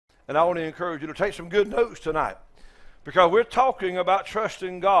And I want to encourage you to take some good notes tonight, because we're talking about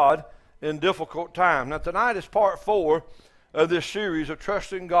trusting God in difficult times. Now, tonight is part 4 of this series of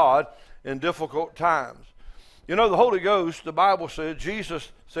trusting God in difficult times. You know, the Holy Ghost, the Bible said,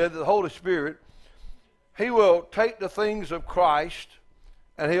 Jesus said that the Holy Spirit, He will take the things of Christ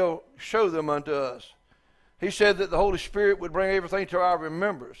and He'll show them unto us. He said that the Holy Spirit would bring everything to our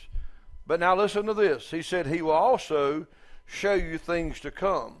remembrance. But now listen to this. He said He will also show you things to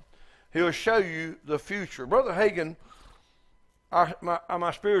come. He'll show you the future. Brother Hagin,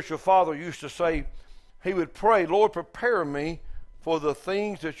 my spiritual father, used to say, he would pray, Lord, prepare me for the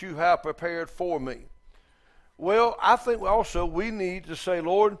things that you have prepared for me. Well, I think also we need to say,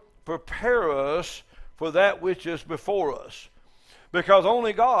 Lord, prepare us for that which is before us. Because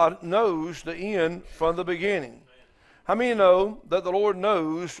only God knows the end from the beginning. How many know that the Lord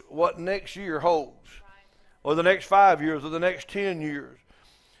knows what next year holds? Or the next 5 years, or the next 10 years.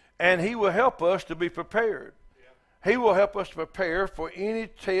 And He will help us to be prepared. He will help us to prepare for any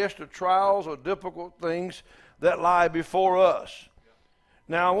test or trials or difficult things that lie before us.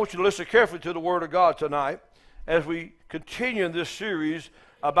 Now, I want you to listen carefully to the Word of God tonight as we continue in this series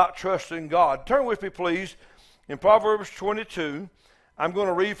about trusting God. Turn with me, please, in Proverbs 22. I'm going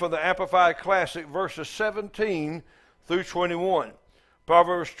to read from the Amplified Classic, verses 17 through 21.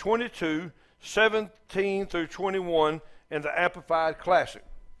 Proverbs 22, 17 through 21 in the Amplified Classic.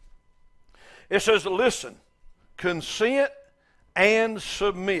 It says, listen, consent and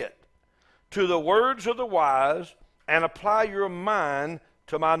submit to the words of the wise, and apply your mind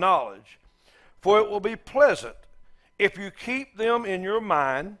to my knowledge. For it will be pleasant if you keep them in your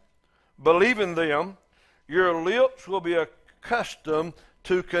mind, believe in them, your lips will be accustomed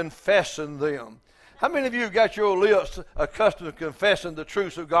to confessing them. How many of you have got your lips accustomed to confessing the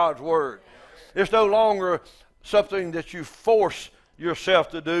truths of God's Word? It's no longer something that you force yourself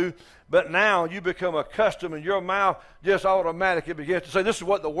to do, but now you become accustomed and your mouth just automatically begins to say, this is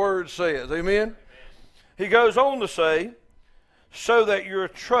what the Word says. Amen? He goes on to say, so that your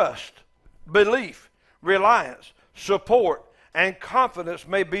trust, belief, reliance, support, and confidence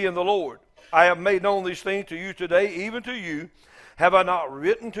may be in the Lord. I have made known these things to you today, even to you. Have I not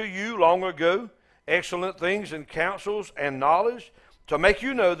written to you long ago excellent things and counsels and knowledge, to make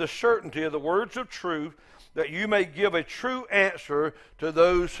you know the certainty of the words of truth, that you may give a true answer to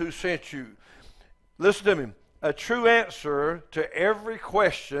those who sent you? Listen to me. A true answer to every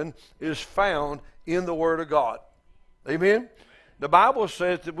question is found in the Word of God. Amen? The Bible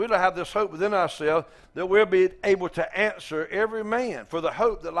says that we'll have this hope within ourselves, that we'll be able to answer every man for the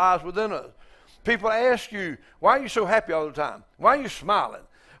hope that lies within us. People ask you, why are you so happy all the time? Why are you smiling?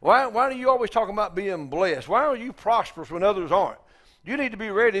 Why are you always talking about being blessed? Why are you prosperous when others aren't? You need to be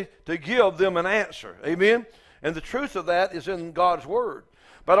ready to give them an answer. Amen? And the truth of that is in God's Word.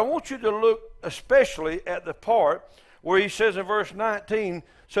 But I want you to look especially at the part where He says in verse 19,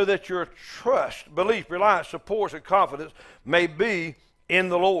 so that your trust, belief, reliance, support, and confidence may be in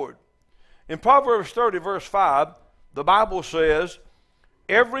the Lord. In Proverbs 30, verse 5, the Bible says,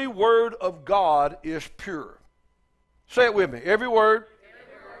 every word of God is pure. Say it with me. Every word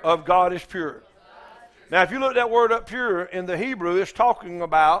of God is pure. Now, if you look that word up, pure, in the Hebrew, it's talking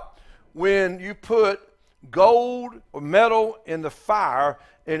about when you put gold or metal in the fire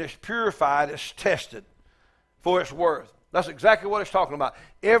and it's purified, it's tested for its worth. That's exactly what it's talking about.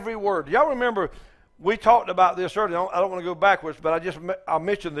 Every word. Y'all remember, we talked about this earlier. I don't want to go backwards, but I'll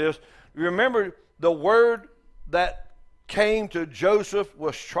mention this. You remember the word that came to Joseph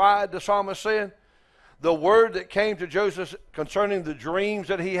was tried, the psalmist said? The word that came to Joseph concerning the dreams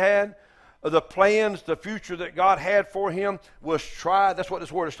that he had, the plans, the future that God had for him was tried. That's what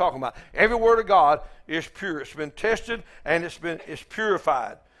this word is talking about. Every word of God is pure. It's been tested and it's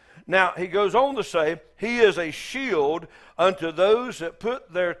purified. Now, he goes on to say, He is a shield unto those that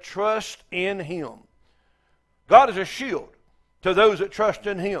put their trust in Him. God is a shield to those that trust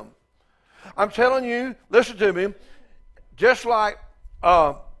in Him. I'm telling you, listen to me, just like,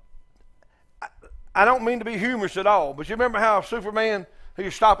 I don't mean to be humorous at all, but you remember how Superman, he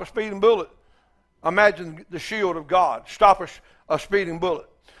could stop a speeding bullet? Imagine the shield of God. Stop a speeding bullet.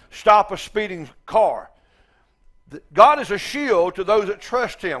 Stop a speeding car. God is a shield to those that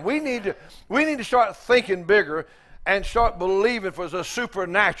trust Him. We need to start thinking bigger and start believing for the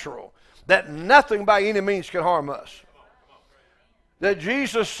supernatural, that nothing by any means can harm us. That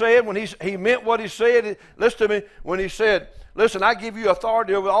Jesus said when He meant what He said. Listen to me. When He said, listen, I give you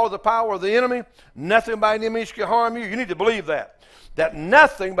authority over all the power of the enemy. Nothing by any means can harm you. You need to believe that. That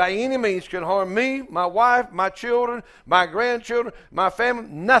nothing by any means can harm me, my wife, my children, my grandchildren, my family.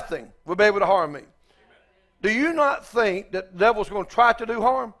 Nothing will be able to harm me. Do you not think that the devil's going to try to do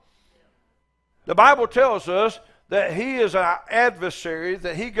harm? The Bible tells us that he is our adversary,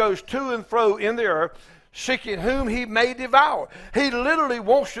 that he goes to and fro in the earth, seeking whom he may devour. He literally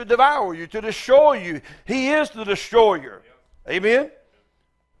wants to devour you, to destroy you. He is the destroyer. Amen?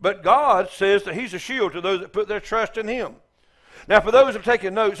 But God says that he's a shield to those that put their trust in him. Now, for those that are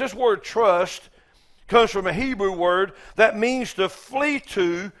taking notes, this word trust comes from a Hebrew word that means to flee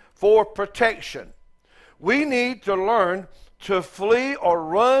to for protection. We need to learn to flee or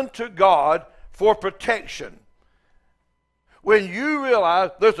run to God for protection. When you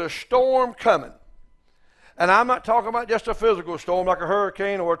realize there's a storm coming, and I'm not talking about just a physical storm like a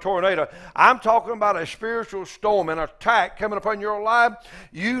hurricane or a tornado. I'm talking about a spiritual storm, an attack coming upon your life.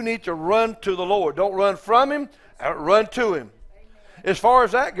 You need to run to the Lord. Don't run from him, run to him. As far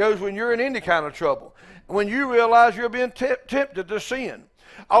as that goes, when you're in any kind of trouble, when you realize you're being tempted to sin,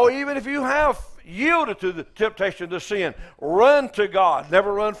 or even if you have yielded to the temptation to sin, run to God.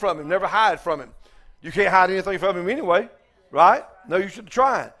 Never run from him. Never hide from him. You can't hide anything from him anyway, right? No, you should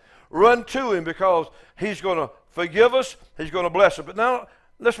try it. Run to him because he's going to forgive us. He's going to bless us. But now,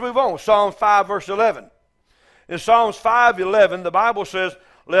 let's move on. Psalm 5, verse 11. In Psalms 5:11, the Bible says,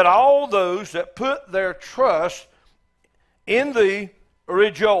 let all those that put their trust in thee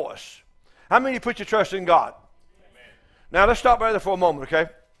rejoice. How many of you put your trust in God? Amen. Now, let's stop right there for a moment, okay?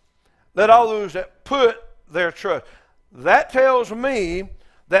 Let all those that put their trust. That tells me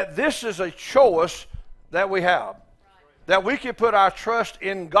that this is a choice that we have. That we can put our trust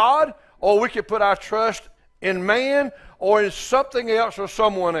in God, or we can put our trust in man, or in something else or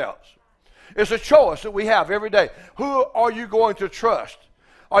someone else. It's a choice that we have every day. Who are you going to trust?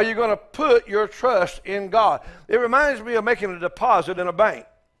 Are you going to put your trust in God? It reminds me of making a deposit in a bank.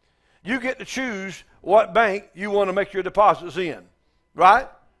 You get to choose what bank you want to make your deposits in, right?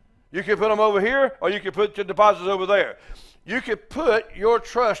 You can put them over here, or you can put your deposits over there. You can put your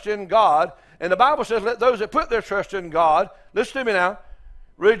trust in God, and the Bible says, let those that put their trust in God, listen to me now,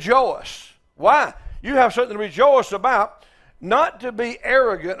 rejoice. Why? You have something to rejoice about, not to be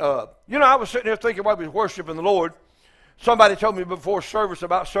arrogant of. You know, I was sitting here thinking while I was worshiping the Lord. Somebody told me before service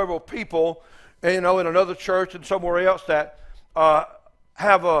about several people, you know, in another church and somewhere else that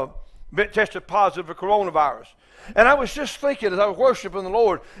have been tested positive for coronavirus. And I was just thinking as I was worshiping the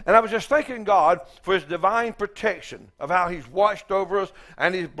Lord, and I was just thanking God for his divine protection of how he's watched over us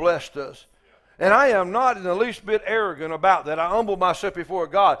and he's blessed us. And I am not in the least bit arrogant about that. I humble myself before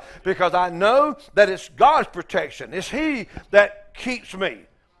God because I know that it's God's protection. It's he that keeps me.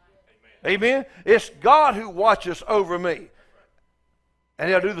 Amen? It's God who watches over me. And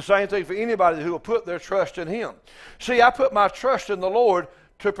he'll do the same thing for anybody who will put their trust in him. See, I put my trust in the Lord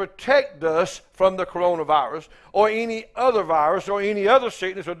to protect us from the coronavirus or any other virus or any other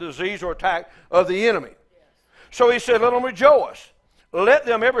sickness or disease or attack of the enemy. So he said, let them rejoice. Let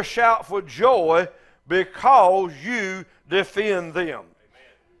them ever shout for joy because you defend them. Amen.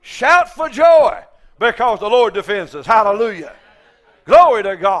 Shout for joy because the Lord defends us. Hallelujah. Glory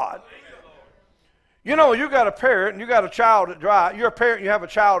to God. You know, you got a parent and you got a child that drives. You're a parent and you have a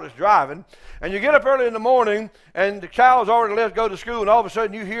child that's driving. And you get up early in the morning and the child's already left to go to school, and all of a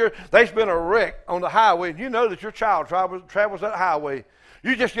sudden you hear there's been a wreck on the highway, and you know that your child travels that highway.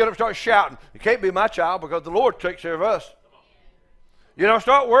 You just get up and start shouting. It can't be my child because the Lord takes care of us. You know,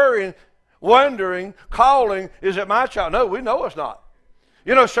 start worrying, wondering, calling, is it my child? No, we know it's not.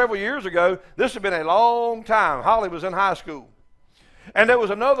 You know, several years ago, this had been a long time. Holly was in high school. And there was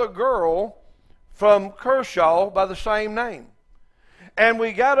another girl from Kershaw by the same name. And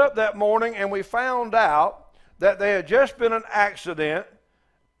we got up that morning and we found out that there had just been an accident,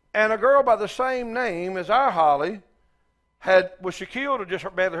 and a girl by the same name as our Holly was she killed or just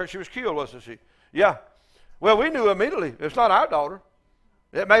badly hurt? She was killed, wasn't she? Yeah. Well, we knew immediately it's not our daughter.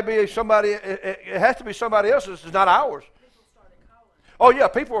 It may be somebody, it has to be somebody else's, it's not ours. Oh yeah,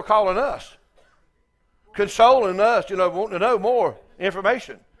 people were calling us, consoling us, you know, wanting to know more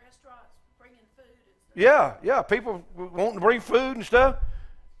information. Yeah, people wanting to bring food and stuff.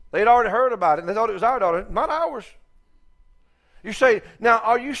 They'd already heard about it, and they thought it was our daughter, not ours. You say, now,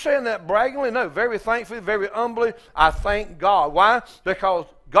 are you saying that braggingly? No, very thankfully, very humbly, I thank God. Why? Because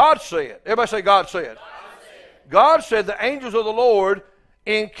God said. Everybody say God said. God said the angels of the Lord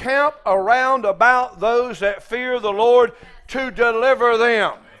encamp around about those that fear the Lord to deliver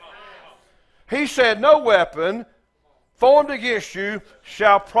them. He said, no weapon formed against you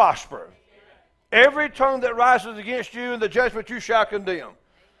shall prosper. Every tongue that rises against you in the judgment you shall condemn.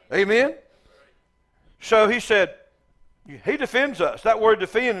 Amen? So he said, he defends us. That word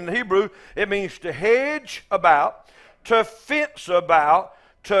defend in the Hebrew, it means to hedge about, to fence about,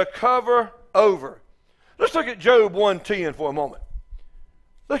 to cover over. Let's look at Job 1:10 for a moment.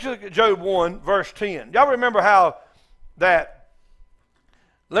 Let's look at Job 1, verse 10. Y'all remember how that,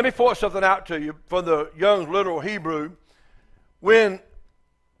 let me point something out to you from the Young's Literal Hebrew. When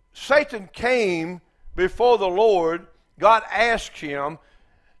Satan came before the Lord, God asked him,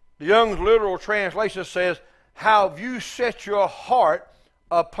 the Young's Literal Translation says, how have you set your heart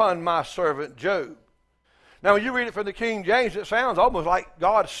upon my servant Job? Now, when you read it from the King James, it sounds almost like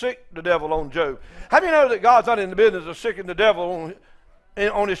God sicked the devil on Job. How do you know that God's not in the business of sicking the devil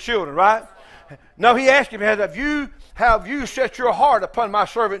on his children, right? No, he asked him, have you set your heart upon my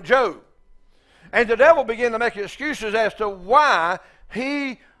servant Job? And the devil began to make excuses as to why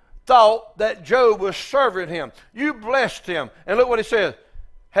he thought that Job was serving him. You blessed him. And look what he says.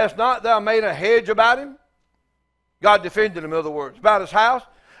 Hast not thou made a hedge about him? God defended him, in other words, about his house,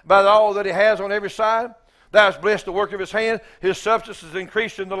 about all that he has on every side. Thou hast blessed the work of his hands. His substance is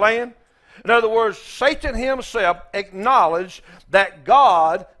increased in the land. In other words, Satan himself acknowledged that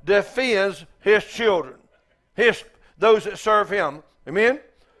God defends his children, those that serve him. Amen?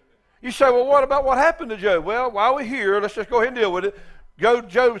 You say, well, what about what happened to Job? Well, while we're here, let's just go ahead and deal with it. Go to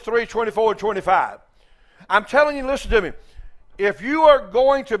Job 3, 24 and 25. I'm telling you, listen to me. If you are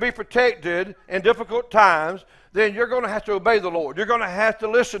going to be protected in difficult times, then you're going to have to obey the Lord. You're going to have to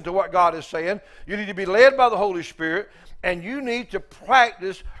listen to what God is saying. You need to be led by the Holy Spirit, and you need to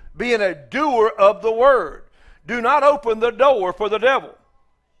practice being a doer of the word. Do not open the door for the devil.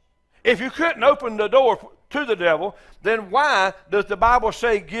 If you couldn't open the door to the devil, then why does the Bible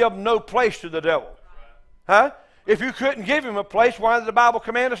say give no place to the devil? Huh? If you couldn't give him a place, why did the Bible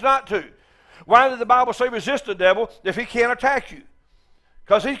command us not to? Why did the Bible say resist the devil if he can't attack you?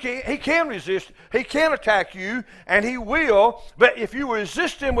 Because he can resist, he can attack you, and he will, but if you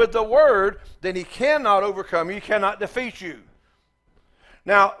resist him with the word, then he cannot overcome you, he cannot defeat you.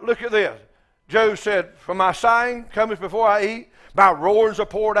 Now, look at this. Job said, for my sighing cometh before I eat, my roarings are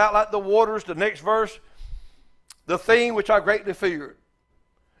poured out like the waters. The next verse, the thing which I greatly feared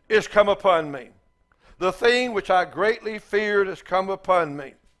is come upon me. The thing which I greatly feared has come upon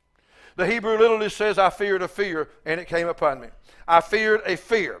me. The Hebrew literally says, I feared a fear, and it came upon me. I feared a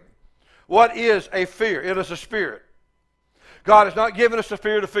fear. What is a fear? It is a spirit. God has not given us a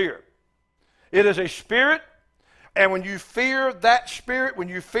spirit of fear. It is a spirit, and when you fear that spirit, when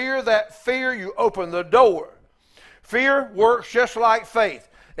you fear that fear, you open the door. Fear works just like faith,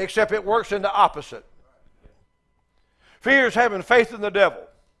 except it works in the opposite. Fear is having faith in the devil.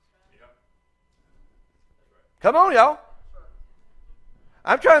 Come on, y'all.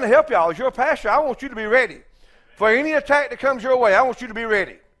 I'm trying to help y'all. As your pastor, I want you to be ready. For any attack that comes your way, I want you to be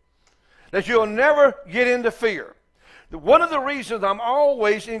ready. That you'll never get into fear. One of the reasons I'm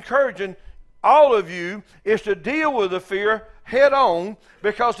always encouraging all of you is to deal with the fear head on,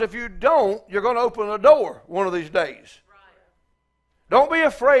 because if you don't, you're going to open a door one of these days. Don't be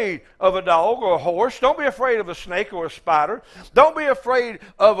afraid of a dog or a horse. Don't be afraid of a snake or a spider. Don't be afraid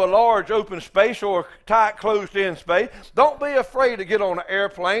of a large open space or a tight closed-in space. Don't be afraid to get on an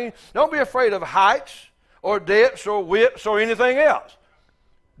airplane. Don't be afraid of heights or depths or widths or anything else.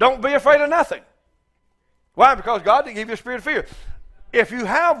 Don't be afraid of nothing. Why? Because God didn't give you a spirit of fear. If you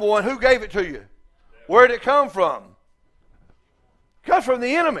have one, who gave it to you? Where did it come from? It comes from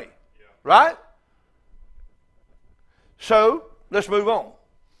the enemy, right? So, let's move on.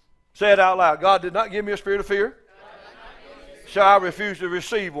 Say it out loud. God did not give me a spirit of fear, so I refuse to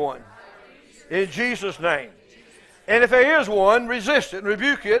receive one. In Jesus' name. And if there is one, resist it and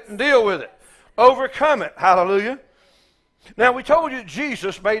rebuke it and deal with it. Overcome it. Hallelujah. Now, we told you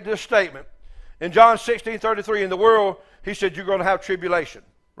Jesus made this statement. In John 16:33, in the world, he said, you're going to have tribulation,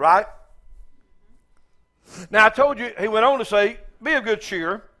 right? Now, I told you, he went on to say, be of good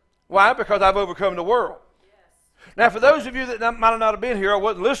cheer. Why? Because I've overcome the world. Now, for those of you that might not have been here or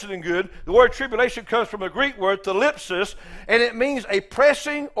wasn't listening good, the word tribulation comes from a Greek word, thalipsis, and it means a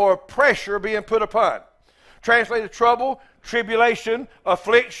pressing or pressure being put upon. Translated trouble, tribulation,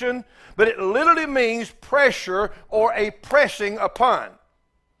 affliction, but it literally means pressure or a pressing upon.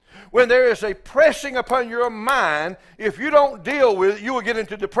 When there is a pressing upon your mind, if you don't deal with it, you will get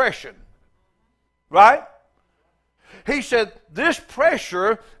into depression. Right? He said, this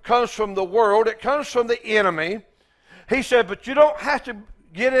pressure comes from the world. It comes from the enemy. He said, but you don't have to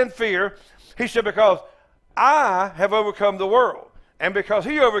get in fear. He said, because I have overcome the world. And because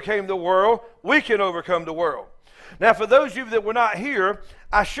he overcame the world, we can overcome the world. Now, for those of you that were not here,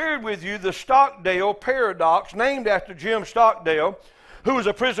 I shared with you the Stockdale paradox, named after Jim Stockdale, who was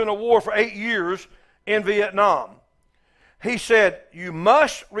a prisoner of war for 8 years in Vietnam. He said, you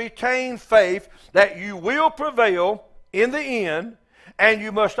must retain faith that you will prevail in the end, and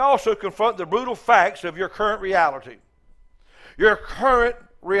you must also confront the brutal facts of your current reality. Your current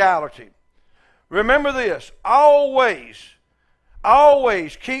reality. Remember this, always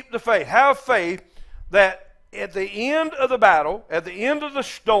keep the faith. Have faith that at the end of the battle, at the end of the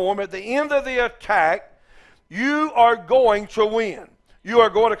storm, at the end of the attack, you are going to win. You are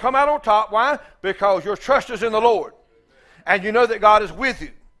going to come out on top. Why? Because your trust is in the Lord. And you know that God is with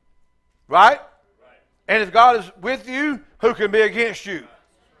you. Right? And if God is with you, who can be against you?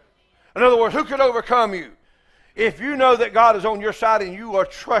 In other words, who can overcome you? If you know that God is on your side and you are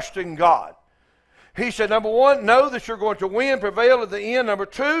trusting God. He said, number one, know that you're going to win, prevail at the end. Number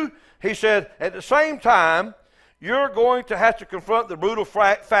two, he said, at the same time, you're going to have to confront the brutal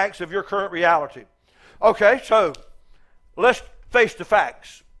facts of your current reality. Okay, so let's face the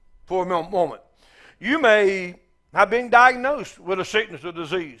facts for a moment. You may have been diagnosed with a sickness or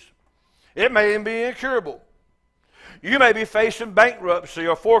disease. It may even be incurable. You may be facing bankruptcy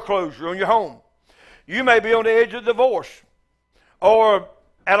or foreclosure on your home. You may be on the edge of divorce or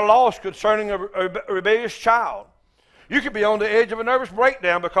at a loss concerning a rebellious child. You could be on the edge of a nervous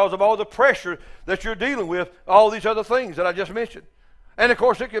breakdown because of all the pressure that you're dealing with, all these other things that I just mentioned. And of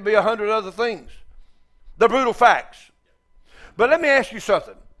course, it could be 100 other things. The brutal facts. But let me ask you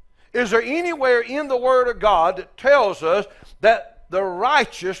something. Is there anywhere in the Word of God that tells us that the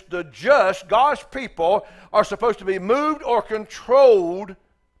righteous, the just, God's people are supposed to be moved or controlled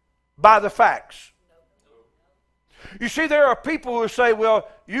by the facts? You see, there are people who say, well,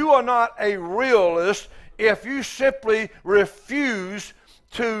 you are not a realist if you simply refuse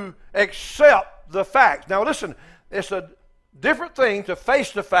to accept the facts. Now listen, it's a different thing to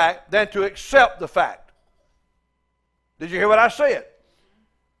face the fact than to accept the fact. Did you hear what I said?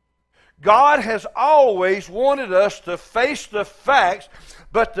 God has always wanted us to face the facts,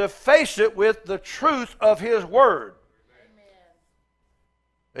 but to face it with the truth of His Word.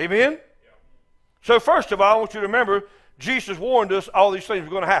 Amen? Amen? Yeah. So first of all, I want you to remember, Jesus warned us all these things were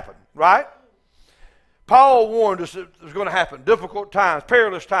going to happen, right? Paul warned us it was going to happen, difficult times,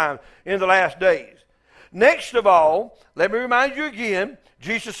 perilous times in the last days. Next of all, let me remind you again,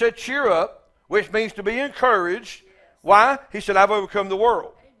 Jesus said, cheer up, which means to be encouraged. Why? He said, I've overcome the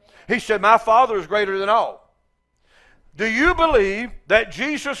world. He said, my Father is greater than all. Do you believe that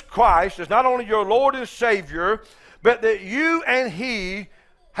Jesus Christ is not only your Lord and Savior, but that you and He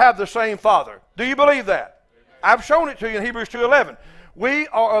have the same Father? Do you believe that? I've shown it to you in Hebrews 2:11. We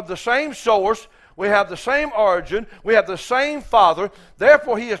are of the same source. We have the same origin. We have the same Father.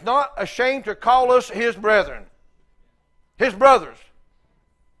 Therefore, He is not ashamed to call us His brethren. His brothers.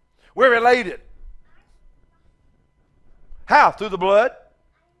 We're related. How? Through the blood.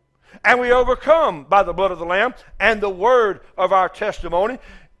 And we overcome by the blood of the Lamb and the word of our testimony.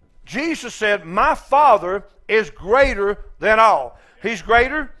 Jesus said, my Father is greater than all. He's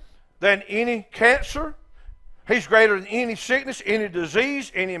greater than any cancer. He's greater than any sickness, any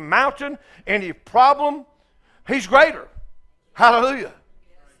disease, any mountain, any problem. He's greater. Hallelujah.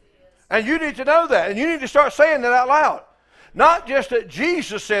 And you need to know that. And you need to start saying that out loud. Not just that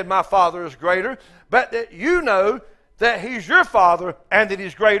Jesus said my Father is greater, but that you know that He's your Father and that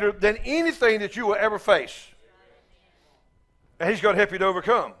He's greater than anything that you will ever face. And He's going to help you to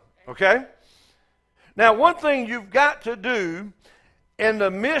overcome. Okay? Now, one thing you've got to do in the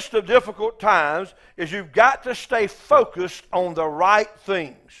midst of difficult times is you've got to stay focused on the right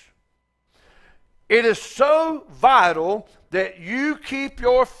things. It is so vital that you keep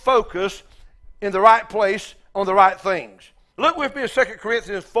your focus in the right place on the right things. Look with me in 2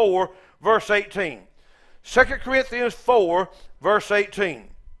 Corinthians 4, verse 18. 2 Corinthians 4, verse 18.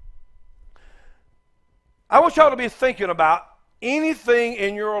 I want y'all to be thinking about anything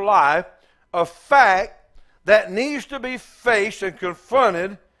in your life, a fact that needs to be faced and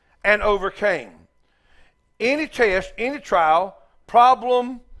confronted and overcame. Any test, any trial,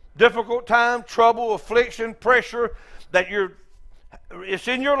 problem, difficult time, trouble, affliction, pressure that it's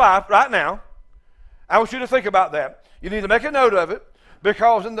in your life right now. I want you to think about that. You need to make a note of it,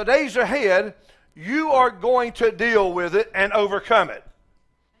 because in the days ahead, you are going to deal with it and overcome it.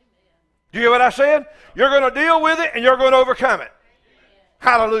 Do you hear what I said? You're going to deal with it and you're going to overcome it.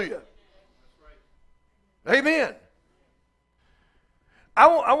 Hallelujah. Amen. I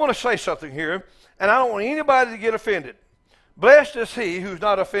want to say something here, and I don't want anybody to get offended. Blessed is he who's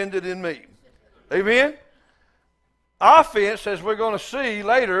not offended in me. Amen. Offense, as we're going to see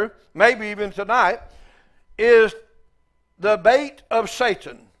later, maybe even tonight, is the bait of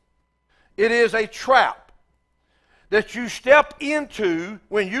Satan. It is a trap that you step into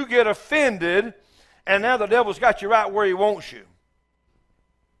when you get offended, and now the devil's got you right where he wants you.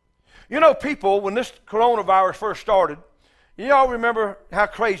 You know, people, when this coronavirus first started, you all remember how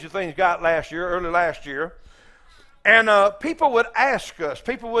crazy things got last year, early last year. And people would ask us,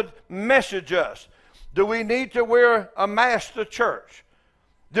 people would message us, do we need to wear a mask to church?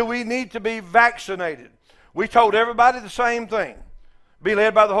 Do we need to be vaccinated? We told everybody the same thing. Be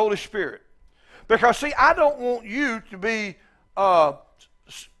led by the Holy Spirit. Because, see, I don't want you to be, I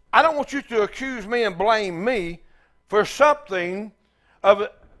don't want you to accuse me and blame me for something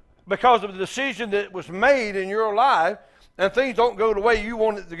because of the decision that was made in your life, and things don't go the way you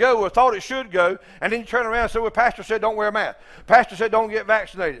want it to go or thought it should go, and then you turn around and say, well, Pastor said don't wear a mask. Pastor said don't get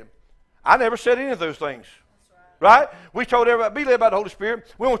vaccinated. I never said any of those things. Right? We told everybody, be led by the Holy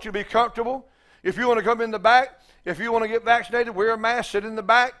Spirit. We want you to be comfortable. If you want to come in the back, if you want to get vaccinated, wear a mask, sit in the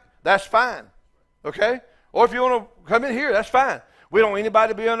back, that's fine. Okay? Or if you want to come in here, that's fine. We don't want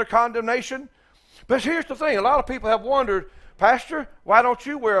anybody to be under condemnation. But here's the thing. A lot of people have wondered, Pastor, why don't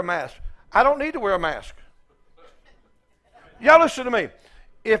you wear a mask? I don't need to wear a mask. Y'all listen to me.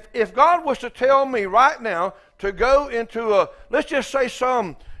 If God was to tell me right now to go into a, let's just say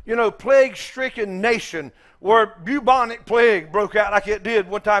some, plague-stricken nation where bubonic plague broke out like it did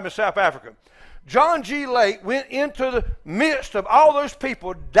one time in South Africa. John G. Lake went into the midst of all those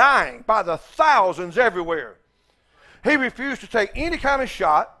people dying by the thousands everywhere. He refused to take any kind of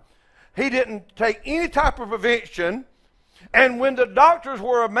shot. He didn't take any type of prevention. And when the doctors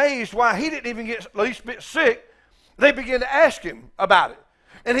were amazed why he didn't even get the least bit sick, they began to ask him about it.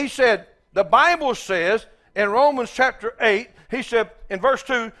 And he said, the Bible says in Romans chapter 8, he said in verse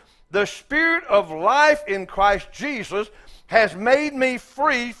 2, the Spirit of life in Christ Jesus has made me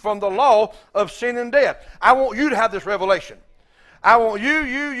free from the law of sin and death. I want you to have this revelation. I want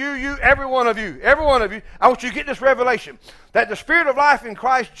you, every one of you, I want you to get this revelation that the Spirit of life in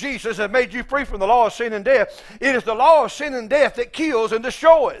Christ Jesus has made you free from the law of sin and death. It is the law of sin and death that kills and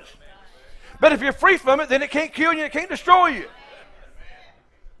destroys. But if you're free from it, then it can't kill you, it can't destroy you.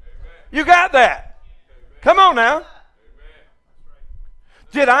 You got that? Come on now.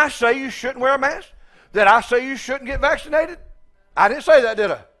 Did I say you shouldn't wear a mask? Did I say you shouldn't get vaccinated? I didn't say that, did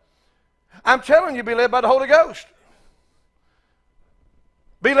I? I'm telling you, be led by the Holy Ghost.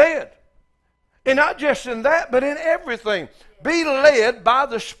 Be led. And not just in that, but in everything. Be led by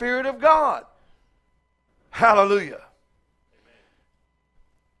the Spirit of God. Hallelujah.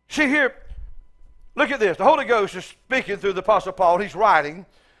 See here, look at this. The Holy Ghost is speaking through the Apostle Paul. He's writing,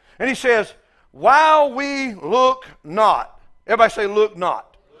 and he says, while we look not. Everybody say, look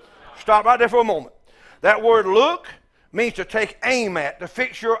not. Stop right there for a moment. That word look means to take aim at, to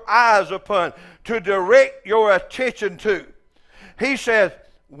fix your eyes upon, to direct your attention to. He says,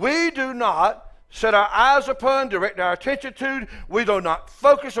 we do not set our eyes upon, direct our attention to, we do not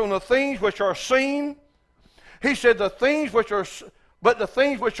focus on the things which are seen. He said the things which are, but the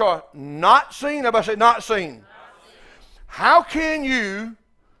things which are not seen. Everybody say not seen. Not seen. How can you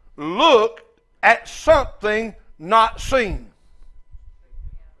look at something not seen?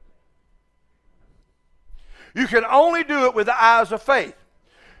 You can only do it with the eyes of faith.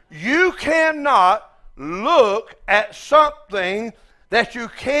 You cannot look at something that you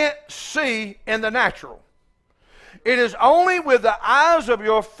can't see in the natural. It is only with the eyes of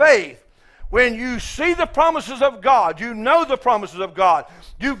your faith when you see the promises of God, you know the promises of God,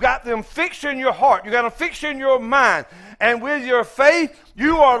 you've got them fixed in your heart, you've got them fixed in your mind, and with your faith,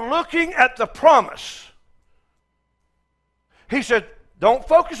 you are looking at the promise. He said, don't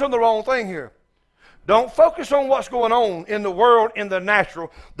focus on the wrong thing here. Don't focus on what's going on in the world, in the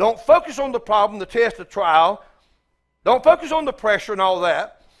natural. Don't focus on the problem, the test, the trial. Don't focus on the pressure and all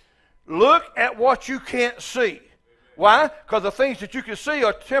that. Look at what you can't see. Why? Because the things that you can see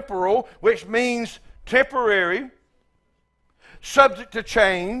are temporal, which means temporary, subject to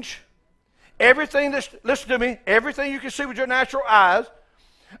change. Everything that's, listen to me, everything you can see with your natural eyes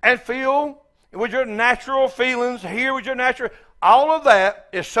and feel with your natural feelings, hear with your natural, all of that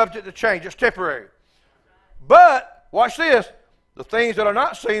is subject to change. It's temporary. But, watch this, the things that are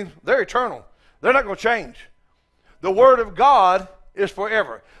not seen, they're eternal. They're not going to change. The Word of God is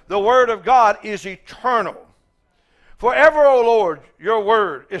forever. The Word of God is eternal. Forever, O Lord, your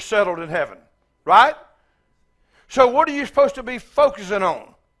Word is settled in heaven. Right? So what are you supposed to be focusing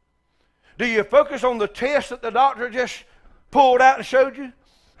on? Do you focus on the test that the doctor just pulled out and showed you?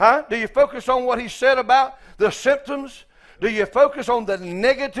 Huh? Do you focus on what he said about the symptoms? Do you focus on the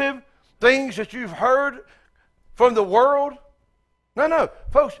negative things that you've heard from the world? No.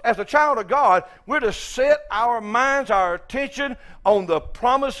 Folks, as a child of God, we're to set our minds, our attention on the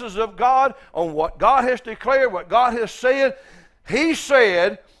promises of God, on what God has declared, what God has said. He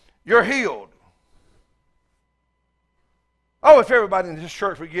said, you're healed. Oh, if everybody in this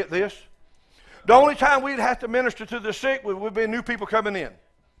church would get this. The only time we'd have to minister to the sick would be new people coming in.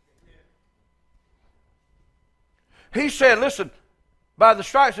 He said, listen, by the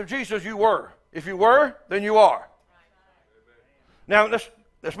stripes of Jesus you were. If you were, then you are. Now, let's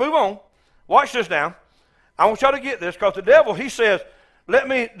move on. Watch this now. I want y'all to get this because the devil, he says, let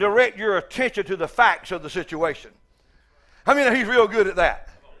me direct your attention to the facts of the situation. I mean, he's real good at that.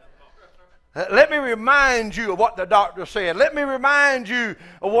 Let me remind you of what the doctor said. Let me remind you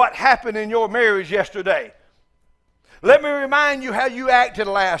of what happened in your marriage yesterday. Let me remind you how you acted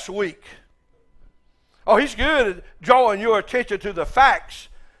last week. Oh, he's good at drawing your attention to the facts,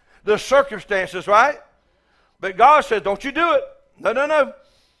 the circumstances, right? But God says, don't you do it. No, no, no.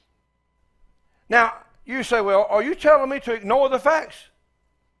 Now, you say, well, are you telling me to ignore the facts?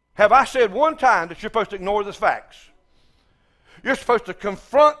 Have I said one time that you're supposed to ignore the facts? You're supposed to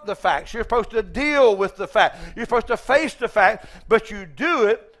confront the facts. You're supposed to deal with the fact. You're supposed to face the fact, but you do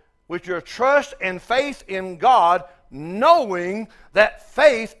it with your trust and faith in God, knowing that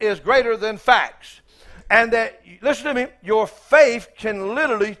faith is greater than facts. And that, listen to me, your faith can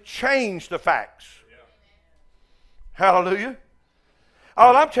literally change the facts. Yeah. Hallelujah.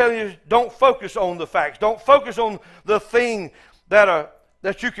 All I'm telling you is don't focus on the facts. Don't focus on the thing that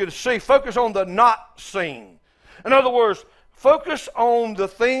you can see. Focus on the not seen. In other words, focus on the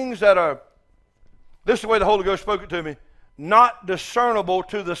things that are, this is the way the Holy Ghost spoke it to me, not discernible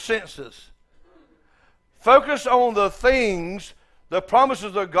to the senses. Focus on the things, the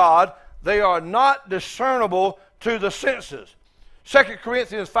promises of God, they are not discernible to the senses. 2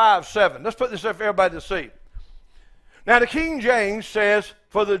 Corinthians 5:7. Let's put this up for everybody to see. Now the King James says,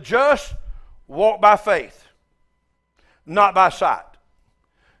 for the just walk by faith, not by sight.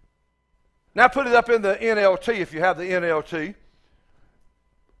 Now put it up in the NLT if you have the NLT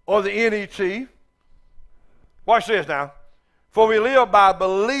or the NET. Watch this now. For we live by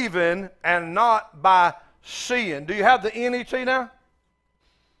believing and not by seeing. Do you have the NET now?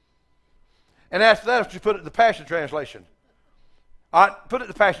 And after that, if you put it in the Passion Translation. All right, put it in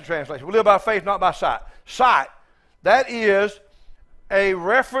the Passion Translation. We live by faith, not by sight. Sight, that is a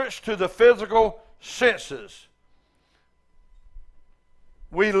reference to the physical senses.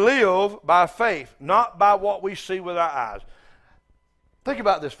 We live by faith, not by what we see with our eyes. Think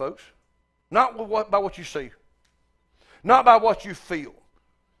about this, folks. Not by what you see. Not by what you feel.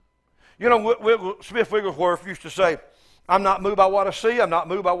 You know, Smith Wigglesworth used to say, I'm not moved by what I see. I'm not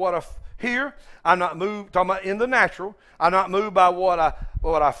moved by what I hear. I'm not moved, talking about in the natural. I'm not moved by what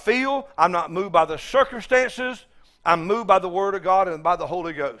I feel. I'm not moved by the circumstances. I'm moved by the Word of God and by the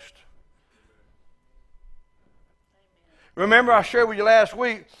Holy Ghost. Remember I shared with you last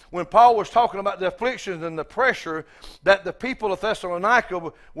week when Paul was talking about the afflictions and the pressure that the people of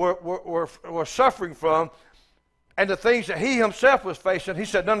Thessalonica were suffering from and the things that he himself was facing. He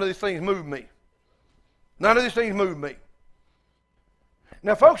said, none of these things move me. None of these things move me.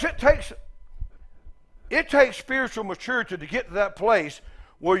 Now, folks, it takes spiritual maturity to get to that place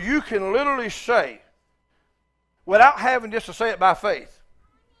where you can literally say, without having just to say it by faith,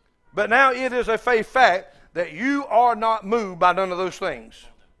 but now it is a faith fact that you are not moved by none of those things.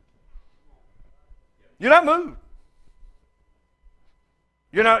 You're not moved.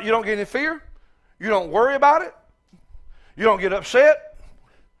 You don't get any fear. You don't worry about it. You don't get upset.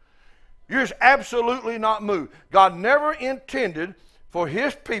 You're just absolutely not moved. God never intended for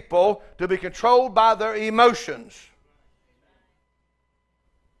his people to be controlled by their emotions.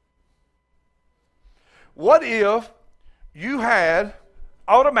 What if you had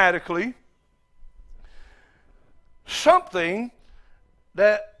automatically something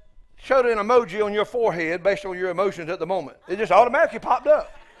that showed an emoji on your forehead based on your emotions at the moment? It just automatically popped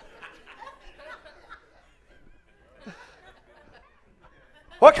up.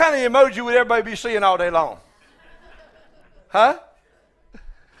 What kind of emoji would everybody be seeing all day long? Huh?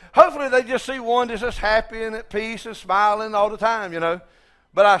 Hopefully they just see one that's just happy and at peace and smiling all the time, you know.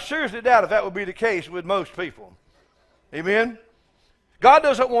 But I seriously doubt if that would be the case with most people. Amen? God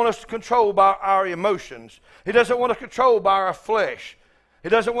doesn't want us controlled by our emotions. He doesn't want us controlled by our flesh. He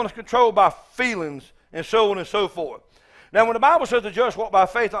doesn't want us controlled by feelings and so on and so forth. Now, when the Bible says the just walk by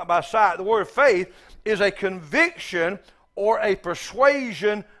faith, not by sight, the word faith is a conviction or a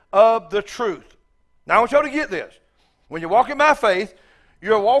persuasion of the truth. Now, I want y'all to get this. When you're walking by faith,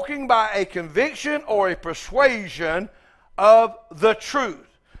 you're walking by a conviction or a persuasion of the truth.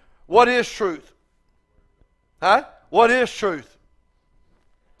 What is truth? Huh? What is truth?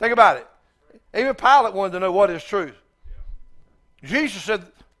 Think about it. Even Pilate wanted to know what is truth. Jesus said,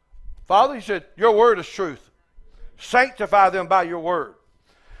 Father, he said, your word is truth. Sanctify them by your word.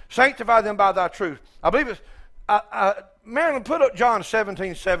 Sanctify them by thy truth. I believe it's, Marilyn, put up John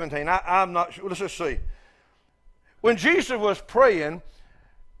 17:17. I'm not sure. Let's just see. When Jesus was praying,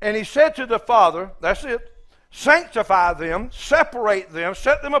 and he said to the Father, that's it, sanctify them, separate them,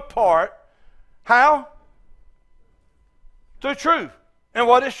 set them apart. How? Through truth. And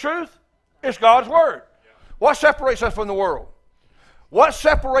what is truth? It's God's Word. What separates us from the world? What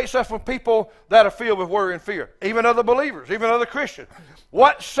separates us from people that are filled with worry and fear? Even other believers, even other Christians.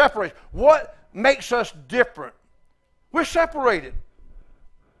 What separates? What makes us different? We're separated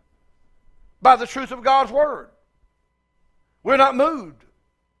by the truth of God's Word. We're not moved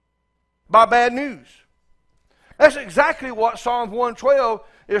by bad news. That's exactly what Psalm 112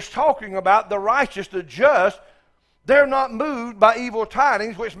 is talking about. The righteous, the just, they're not moved by evil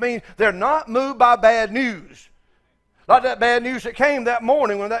tidings, which means they're not moved by bad news. Like that bad news that came that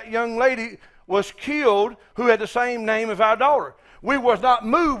morning when that young lady was killed who had the same name as our daughter. We was not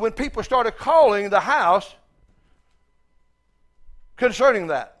moved when people started calling the house concerning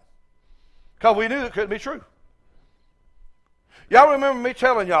that, because we knew it couldn't be true. Y'all remember me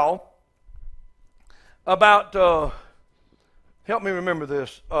telling y'all about, help me remember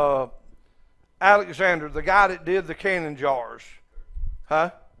this, Alexander, the guy that did the cannon jars.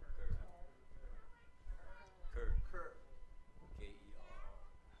 Huh?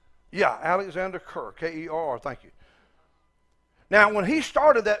 Yeah, Alexander Kerr, K-E-R-R, thank you. Now, when he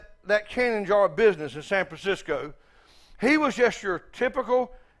started that cannon jar business in San Francisco, he was just your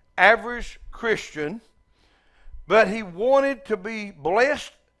typical average Christian, but he wanted to be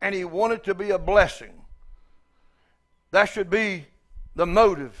blessed and he wanted to be a blessing. That should be the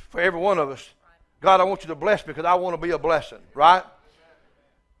motive for every one of us. God, I want you to bless me because I want to be a blessing, right?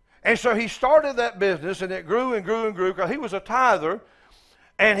 And so he started that business, and it grew and grew and grew because he was a tither,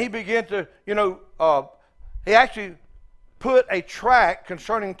 and he began to, he actually put a tract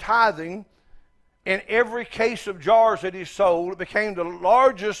concerning tithing in every case of jars that he sold. It became the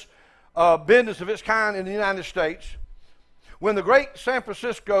largest business of its kind in the United States. When the great San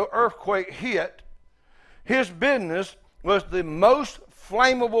Francisco earthquake hit, his business was the most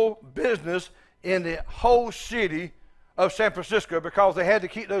flammable business in the whole city of San Francisco because they had to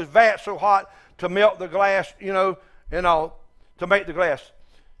keep those vats so hot to melt the glass, and all, to make the glass.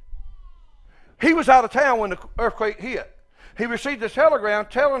 He was out of town when the earthquake hit. He received a telegram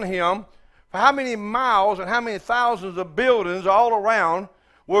telling him how many miles and how many thousands of buildings all around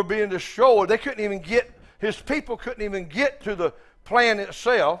were being destroyed. They couldn't even get, his people couldn't even get to the plant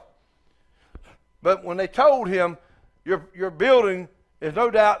itself. But when they told him, your building is no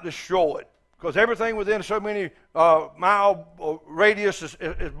doubt destroyed, because everything within so many mile radius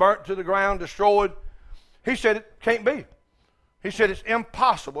is burnt to the ground, destroyed. He said it can't be. He said it's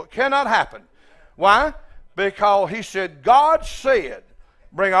impossible. It cannot happen. Why? Because he said, God said,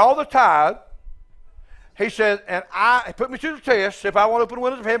 bring all the tithe. He said, and he put me to the test. If I want to open the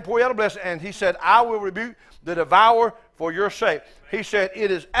windows of heaven, pour you out a blessing. And he said, I will rebuke the devourer for your sake. He said,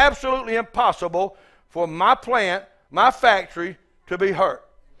 it is absolutely impossible for my plant, my factory, to be hurt.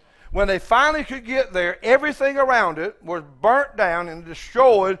 When they finally could get there, everything around it was burnt down and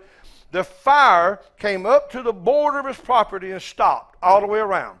destroyed. The fire came up to the border of his property and stopped all the way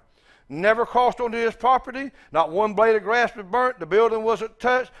around. Never crossed onto his property. Not one blade of grass was burnt. The building wasn't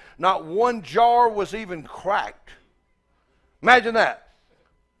touched. Not one jar was even cracked. Imagine that.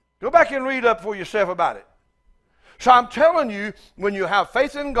 Go back and read up for yourself about it. So I'm telling you, when you have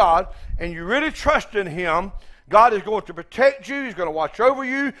faith in God and you really trust in Him, God is going to protect you. He's going to watch over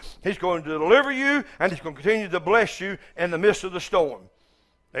you. He's going to deliver you. And He's going to continue to bless you in the midst of the storm.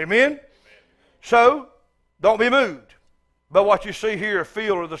 Amen? So, don't be moved by what you see here,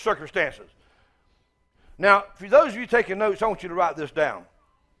 feel, or the circumstances. Now, for those of you taking notes, I want you to write this down.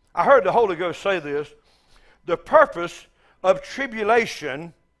 I heard the Holy Ghost say this. The purpose of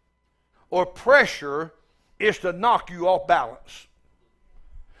tribulation or pressure is to knock you off balance.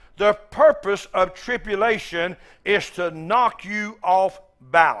 The purpose of tribulation is to knock you off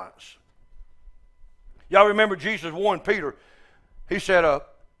balance. Y'all remember Jesus warned Peter. He said,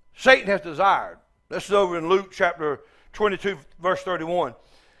 Satan has desired. This is over in Luke chapter 22, verse 31.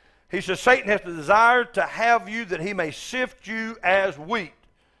 He says, Satan has desired to have you that he may sift you as wheat.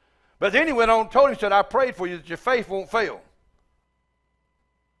 But then he went on and told him, he said, I prayed for you that your faith won't fail.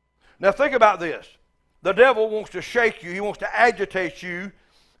 Now think about this. The devil wants to shake you. He wants to agitate you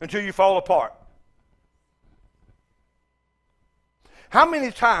until you fall apart. How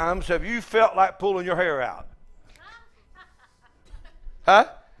many times have you felt like pulling your hair out? Huh?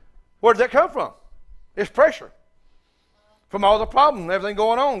 Where did that come from? It's pressure. From all the problems and everything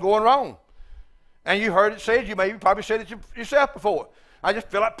going wrong. And you heard it said, you probably said it yourself before. I just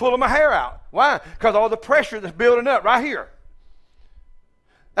feel like pulling my hair out. Why? Because all the pressure that's building up right here.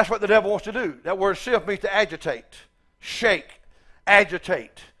 That's what the devil wants to do. That word sift means to agitate, shake,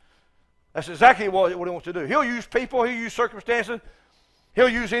 agitate. That's exactly what he wants to do. He'll use people, he'll use circumstances, he'll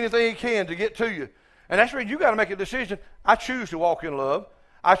use anything he can to get to you. And that's where you got to make a decision. I choose to walk in love.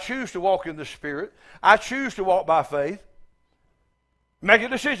 I choose to walk in the Spirit. I choose to walk by faith. Make a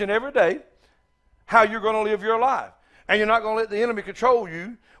decision every day how you're going to live your life. And you're not going to let the enemy control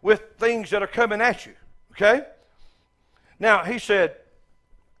you with things that are coming at you. Okay? Now, he said,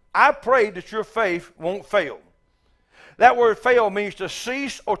 I pray that your faith won't fail. That word fail means to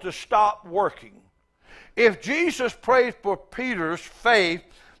cease or to stop working. If Jesus prayed for Peter's faith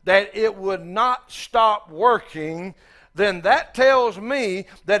that it would not stop working, then that tells me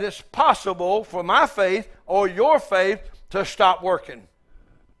that it's possible for my faith or your faith to stop working.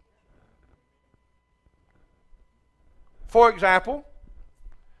 For example,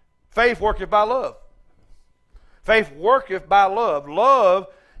 faith worketh by love. Faith worketh by love. Love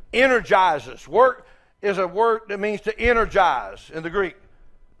energizes. Work is a word that means to energize in the Greek.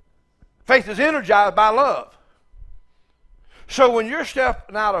 Faith is energized by love. So when you're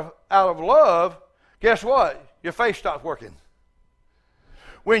stepping out of love, guess what? Your faith stops working.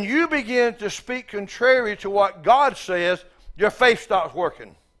 When you begin to speak contrary to what God says, your faith stops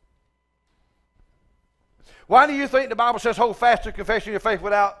working. Why do you think the Bible says hold fast to confession of your faith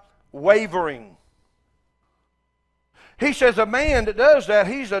without wavering? He says a man that does that,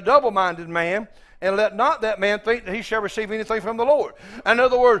 he's a double-minded man, and let not that man think that he shall receive anything from the Lord. In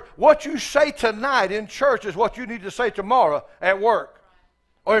other words, what you say tonight in church is what you need to say tomorrow at work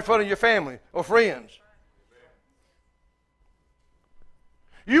or in front of your family or friends.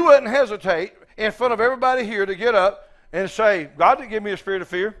 You wouldn't hesitate in front of everybody here to get up and say, God didn't give me a spirit of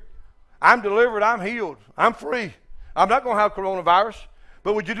fear. I'm delivered, I'm healed, I'm free. I'm not going to have coronavirus.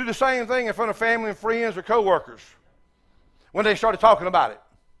 But would you do the same thing in front of family and friends or coworkers when they started talking about it?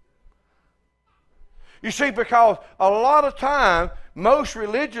 You see, because a lot of time, most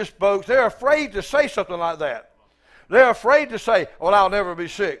religious folks, they're afraid to say something like that. They're afraid to say, well, I'll never be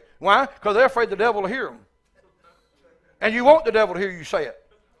sick. Why? Because they're afraid the devil will hear them. And you want the devil to hear you say it.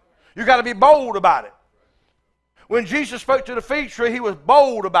 You got to be bold about it. When Jesus spoke to the fig tree, he was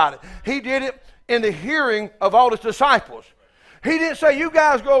bold about it. He did it in the hearing of all his disciples. He didn't say, you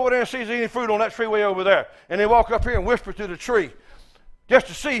guys go over there and see if there's any fruit on that tree way over there. And then walk up here and whisper to the tree just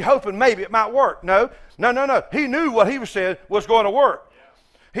to see, hoping maybe it might work. No. He knew what he was saying was going to work.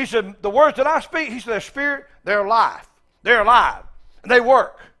 He said, the words that I speak, he said, they're spirit, they're life. They're alive. And they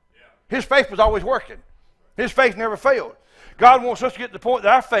work. His faith was always working. His faith never failed. God wants us to get to the point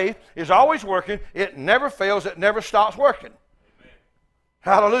that our faith is always working. It never fails. It never stops working. Amen.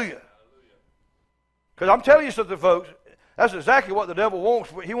 Hallelujah. Because I'm telling you something, folks. That's exactly what the devil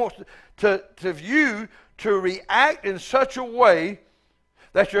wants. He wants you to react in such a way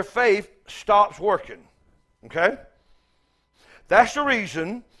that your faith stops working. Okay? That's the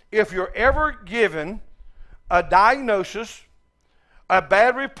reason if you're ever given a diagnosis, a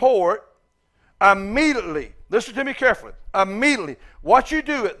bad report, immediately, listen to me carefully, immediately, what you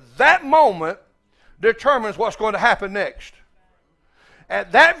do at that moment determines what's going to happen next.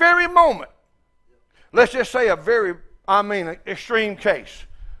 At that very moment, let's just say an extreme case.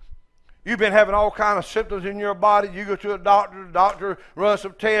 You've been having all kinds of symptoms in your body. You go to a doctor, the doctor runs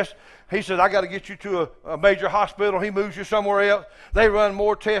some tests. He says, I got to get you to a major hospital. He moves you somewhere else. They run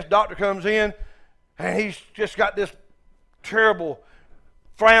more tests. Doctor comes in, and he's just got this terrible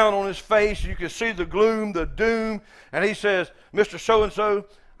frown on his face. You can see the gloom, the doom. And he says, Mr. So-and-so,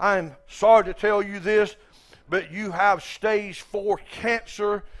 I'm sorry to tell you this, but you have stage 4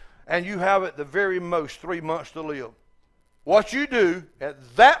 cancer, and you have at the very most 3 months to live. What you do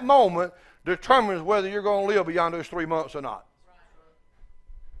at that moment determines whether you're going to live beyond those 3 months or not.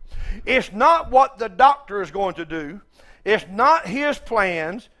 It's not what the doctor is going to do. It's not his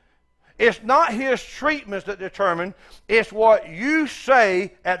plans. It's not his treatments that determine. It's what you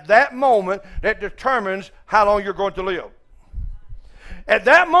say at that moment that determines how long you're going to live. At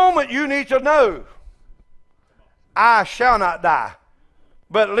that moment, you need to know, I shall not die,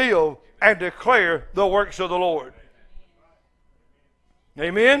 but live and declare the works of the Lord.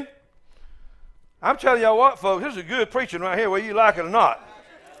 Amen? I'm telling y'all what, folks, this is good preaching right here, whether you like it or not.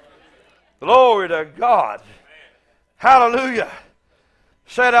 Glory to God. Hallelujah.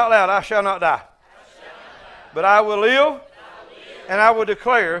 Say it out loud, I shall not die. But I will live, and I will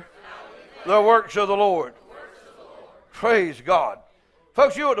declare the works of the Lord. Praise God.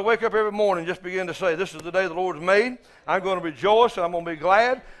 Folks, you ought to wake up every morning and just begin to say, this is the day the Lord has made. I'm going to rejoice, and I'm going to be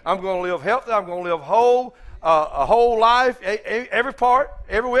glad. I'm going to live healthy. I'm going to live whole, a whole life, every part,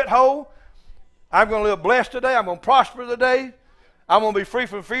 every whit whole. I'm going to live blessed today. I'm going to prosper today. I'm going to be free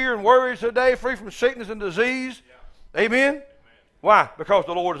from fear and worries today, free from sickness and disease. Yeah. Amen? Why? Because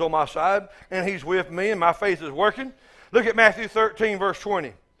the Lord is on my side, and he's with me, and my faith is working. Look at Matthew 13, verse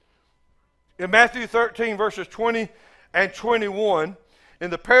 20. In Matthew 13, verses 20 and 21, in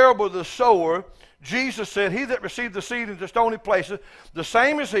the parable of the sower, Jesus said, he that received the seed into stony places, the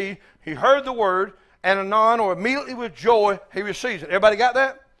same as he heard the word, and anon or immediately with joy he receives it. Everybody got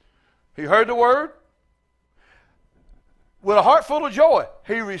that? He heard the word. With a heart full of joy,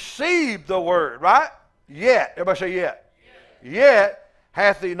 he received the word, right? Yet, everybody say yet. Yet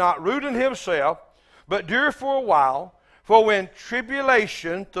hath he not rooted himself, but dureth for a while. For when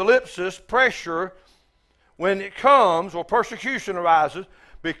tribulation, thlipsis, pressure, when it comes, or persecution arises,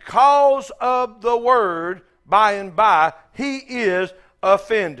 because of the word, by and by, he is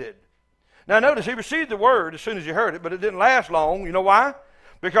offended. Now notice, he received the word as soon as he heard it, but it didn't last long. You know why?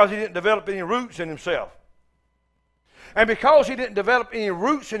 Because he didn't develop any roots in himself. And because he didn't develop any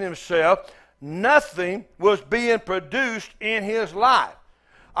roots in himself, nothing was being produced in his life.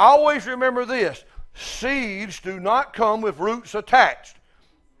 Always remember this. Seeds do not come with roots attached.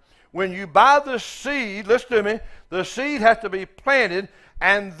 When you buy the seed, listen to me, the seed has to be planted,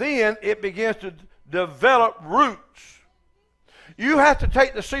 and then it begins to develop roots. You have to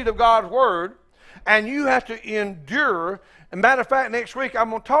take the seed of God's word, and you have to endure. As a matter of fact, next week I'm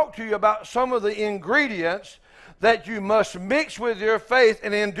going to talk to you about some of the ingredients that you must mix with your faith,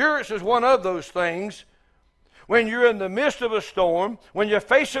 and endurance is one of those things. When you're in the midst of a storm, when you're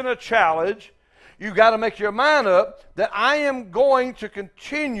facing a challenge, you've got to make your mind up that I am going to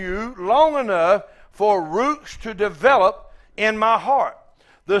continue long enough for roots to develop in my heart.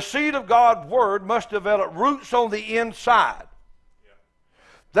 The seed of God's word must develop roots on the inside.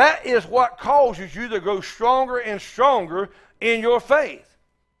 That is what causes you to grow stronger and stronger in your faith.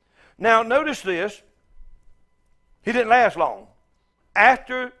 Now, notice this. He didn't last long.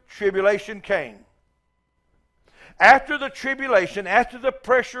 After tribulation came. After the tribulation, after the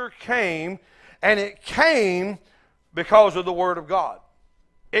pressure came, and it came because of the word of God.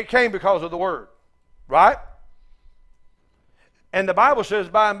 It came because of the word. Right? And the Bible says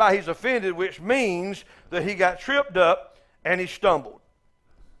by and by he's offended, which means that he got tripped up and he stumbled.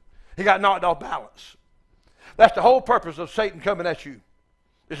 He got knocked off balance. That's the whole purpose of Satan coming at you,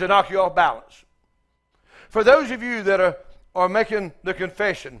 is to knock you off balance. For those of you that are making the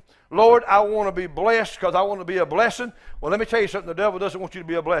confession, Lord, I want to be blessed because I want to be a blessing. Well, let me tell you something. The devil doesn't want you to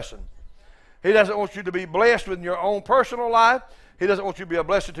be a blessing. He doesn't want you to be blessed with your own personal life. He doesn't want you to be a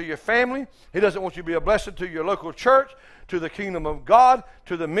blessing to your family. He doesn't want you to be a blessing to your local church, to the kingdom of God,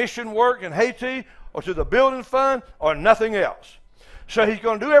 to the mission work in Haiti, or to the building fund, or nothing else. So he's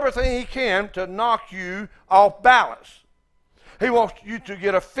going to do everything he can to knock you off balance. He wants you to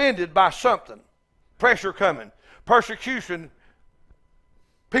get offended by something. Pressure coming, persecution,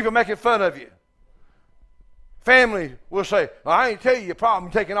 people making fun of you. Family will say, well, I ain't tell you your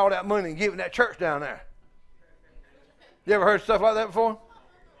problem taking all that money and giving that church down there. You ever heard stuff like that before?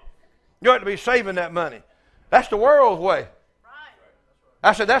 You ought to be saving that money. That's the world's way.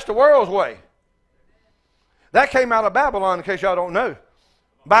 I said, that's the world's way. That came out of Babylon, in case y'all don't know.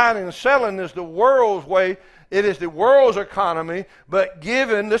 Buying and selling is the world's way. It is the world's economy, but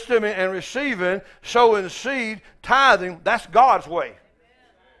giving, listen to me, and receiving, sowing seed, tithing, that's God's way. Amen.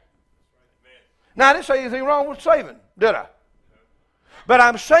 Now, I didn't say anything wrong with saving, did I? But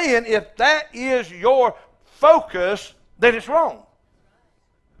I'm saying if that is your focus, then it's wrong.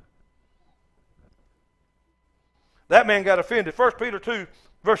 That man got offended. 1 Peter 2,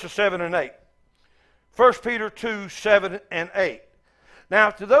 verses 7 and 8. 1 Peter 2, 7 and 8. Now,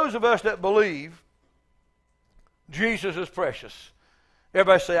 to those of us that believe, Jesus is precious.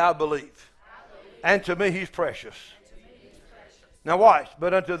 Everybody say, I believe. And to me, he's precious. Now watch.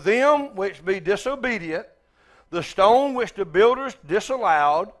 But unto them which be disobedient, the stone which the builders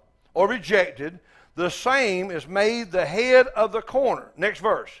disallowed or rejected, the same is made the head of the corner. Next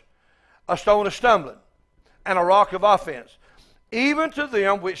verse. A stone of stumbling and a rock of offense. Even to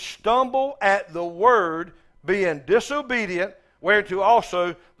them which stumble at the word, being disobedient, whereto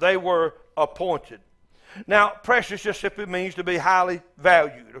also they were appointed. Now, precious just simply means to be highly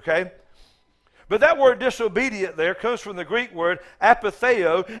valued, okay? But that word disobedient there comes from the Greek word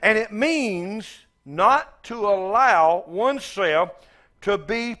apatheo, and it means not to allow oneself to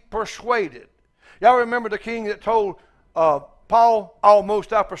be persuaded. Y'all remember the king that told Paul,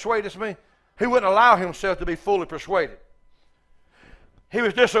 almost thou persuadest me? He wouldn't allow himself to be fully persuaded. He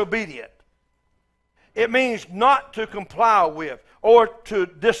was disobedient. It means not to comply with or to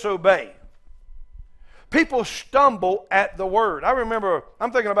disobey. People stumble at the word. I remember,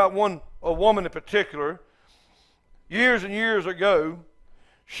 I'm thinking about a woman in particular, years and years ago.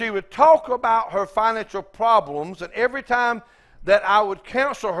 She would talk about her financial problems, and every time that I would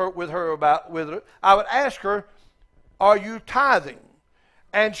counsel her with her. I would ask her, are you tithing?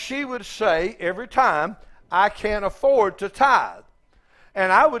 And she would say every time, I can't afford to tithe.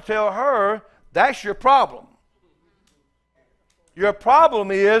 And I would tell her, that's your problem. Your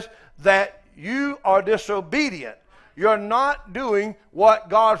problem is that you are disobedient. You're not doing what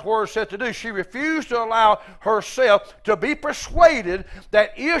God's word said to do. She refused to allow herself to be persuaded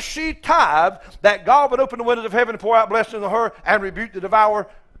that if she tithed, that God would open the windows of heaven and pour out blessings on her and rebuke the devourer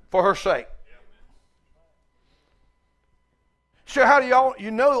for her sake. So how do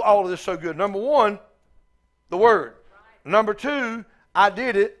you know all of this so good? Number one, the word. Number two, I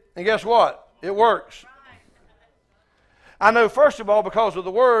did it, and guess what? It works. I know, first of all, because of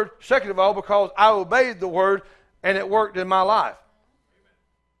the word. Second of all, because I obeyed the word, and it worked in my life.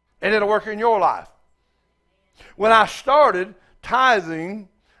 And it'll work in your life. When I started tithing,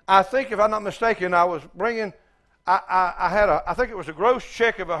 I think, if I'm not mistaken, I was bringing, I think it was a gross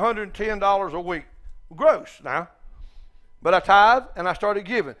check of $110 a week. Gross now. But I tithed, and I started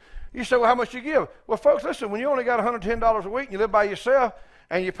giving. You say, well, how much you give? Well, folks, listen, when you only got $110 a week, and you live by yourself,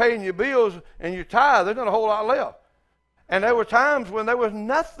 and you're paying your bills, and you tithe, there's not a whole lot left. And there were times when there was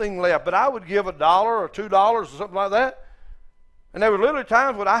nothing left, but I would give $1 or $2 or something like that. And there were literally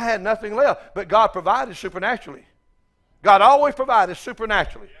times when I had nothing left, but God provided supernaturally. God always provided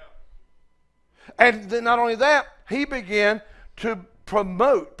supernaturally. And then not only that, he began to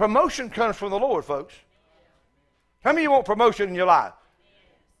promote. Promotion comes from the Lord, folks. How many of you want promotion in your life?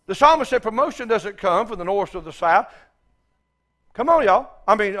 The psalmist said promotion doesn't come from the north or the south. Come on, y'all.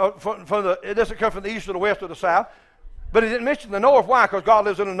 I mean, it doesn't come from the east or the west or the south. But he didn't mention the north. Why? Because God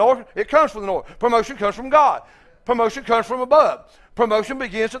lives in the north. It comes from the north. Promotion comes from God. Promotion comes from above. Promotion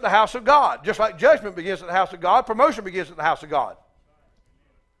begins at the house of God. Just like judgment begins at the house of God, promotion begins at the house of God.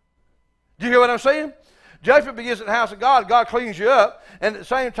 Do you hear what I'm saying? Judgment begins at the house of God. God cleans you up. And at the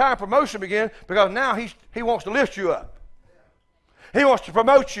same time, promotion begins because now he wants to lift you up. He wants to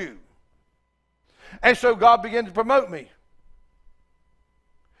promote you. And so God began to promote me.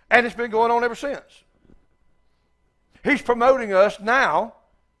 And it's been going on ever since. He's promoting us now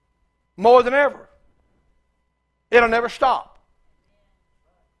more than ever. It'll never stop.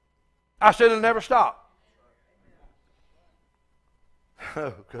 I said it'll never stop.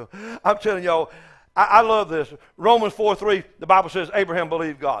 Oh, God. I'm telling y'all, I love this. Romans 4:3, the Bible says Abraham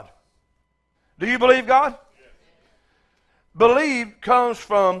believed God. Do you believe God? Yes. Believe comes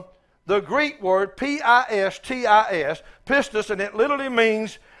from the Greek word P-I-S-T-I-S, pistis, and it literally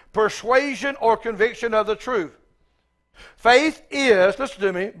means persuasion or conviction of the truth. Faith is, listen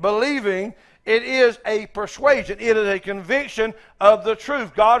to me, believing. It is a persuasion. It is a conviction of the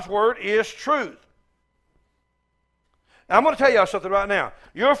truth. God's word is truth. Now, I'm going to tell y'all something right now.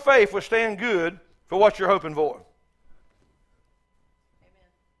 Your faith will stand good for what you're hoping for. Amen.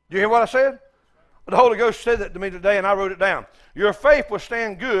 Do you hear what I said? The Holy Ghost said that to me today, and I wrote it down. Your faith will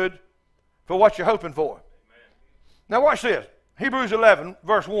stand good for what you're hoping for. Amen. Now, watch this. Hebrews 11,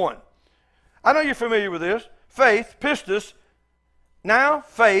 verse 1. I know you're familiar with this. Faith, pistis. Now,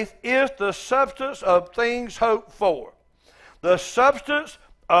 faith is the substance of things hoped for. The substance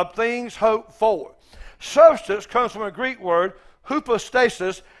of things hoped for. Substance comes from a Greek word,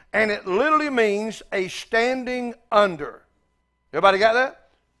 hypostasis, and it literally means a standing under. Everybody got that?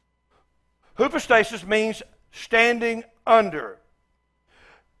 Hypostasis means standing under.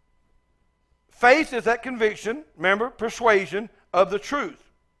 Faith is that conviction, remember, persuasion of the truth.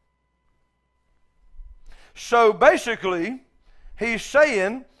 So basically, he's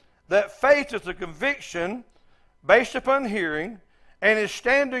saying that faith is a conviction based upon hearing and is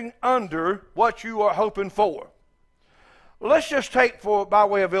standing under what you are hoping for. Let's just take by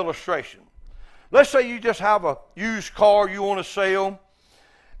way of illustration. Let's say you just have a used car you want to sell,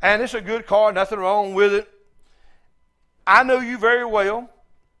 and it's a good car, nothing wrong with it. I know you very well.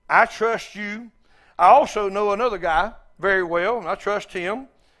 I trust you. I also know another guy very well, and I trust him.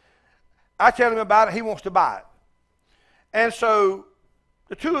 I tell him about it, he wants to buy it. And so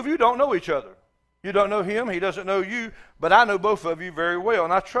the two of you don't know each other. You don't know him, he doesn't know you, but I know both of you very well,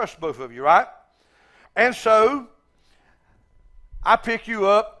 and I trust both of you, right? And so I pick you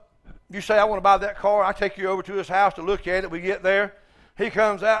up. You say, I want to buy that car. I take you over to his house to look at it. We get there. He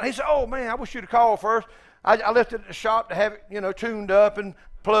comes out. He said, oh, man, I wish you'd have called first. I left it at the shop to have it, tuned up and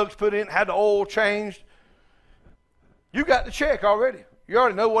plugs put in, had the oil changed. You got the check already. You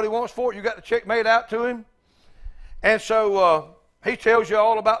already know what he wants for it. You got the check made out to him. And so he tells you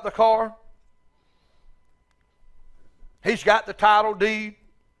all about the car. He's got the title deed.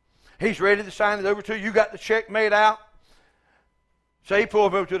 He's ready to sign it over to you. You got the check made out. So he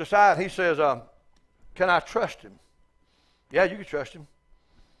pulls him over to the side. He says, can I trust him? Yeah, you can trust him.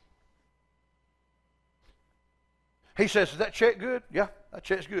 He says, is that check good? Yeah, that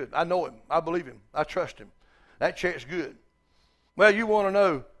check's good. I know him. I believe him. I trust him. That check's good. Well, you want to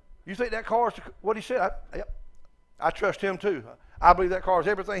know, you think that car is what he said? I trust him too. I believe that car is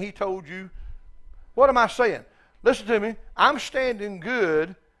everything he told you. What am I saying? Listen to me. I'm standing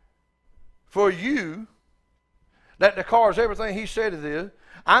good for you that the car is everything he said it is.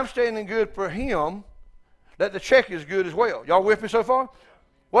 I'm standing good for him that the check is good as well. Y'all with me so far?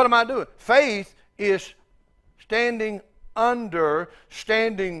 What am I doing? Faith is standing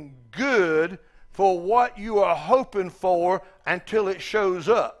good for what you are hoping for until it shows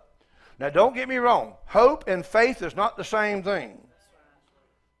up. Now, don't get me wrong. Hope and faith is not the same thing.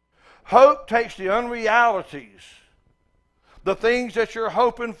 Hope takes the unrealities, the things that you're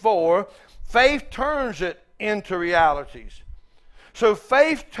hoping for. Faith turns it into realities. So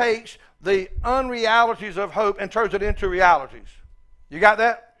faith takes the unrealities of hope and turns it into realities. You got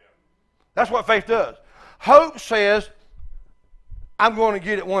that? That's what faith does. Hope says, I'm going to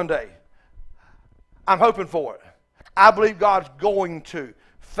get it one day. I'm hoping for it. I believe God's going to.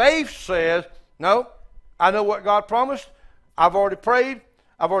 Faith says, no, I know what God promised. I've already prayed.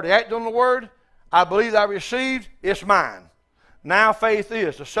 I've already acted on the word. I believe I received. It's mine. Now faith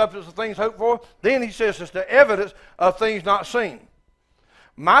is the substance of things hoped for. Then he says it's the evidence of things not seen.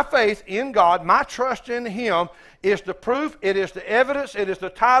 My faith in God, my trust in him is the proof, it is the evidence, it is the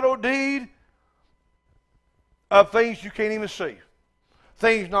title deed of things you can't even see.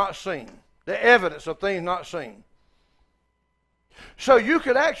 Things not seen. The evidence of things not seen. So you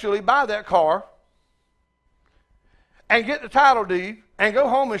could actually buy that car and get the title deed and go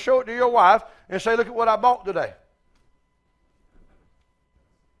home and show it to your wife and say, look at what I bought today.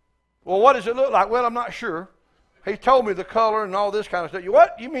 Well, what does it look like? Well, I'm not sure. He told me the color and all this kind of stuff.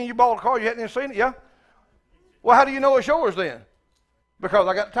 What? You mean you bought a car, you hadn't even seen it? Yeah. Well, how do you know it's yours then? Because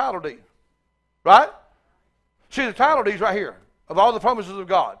I got the title deed. Right? See, the title deed's right here of all the promises of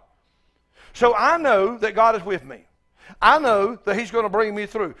God. So I know that God is with me. I know that he's going to bring me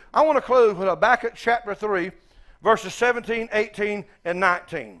through. I want to close with Habakkuk chapter 3, verses 17, 18, and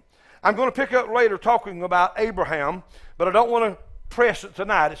 19. I'm going to pick up later talking about Abraham, but I don't want to press it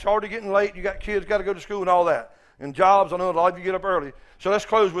tonight. It's already getting late. You got kids, got to go to school and all that. And jobs, I know a lot of you get up early. So let's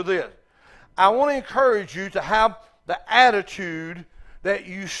close with this. I want to encourage you to have the attitude that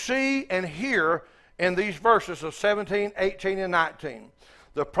you see and hear in these verses of 17, 18, and 19.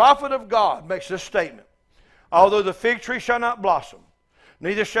 The prophet of God makes this statement. Although the fig tree shall not blossom,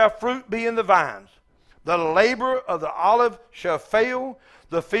 neither shall fruit be in the vines, the labor of the olive shall fail,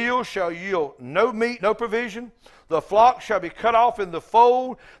 the field shall yield no meat, no provision, the flock shall be cut off in the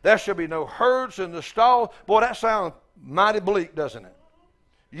fold, there shall be no herds in the stall. Boy, that sounds mighty bleak, doesn't it?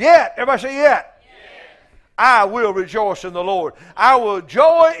 Yet, everybody say yet. I will rejoice in the Lord. I will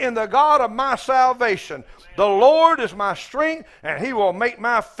joy in the God of my salvation. The Lord is my strength, and he will make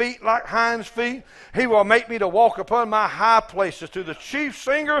my feet like hinds' feet. He will make me to walk upon my high places. To the chief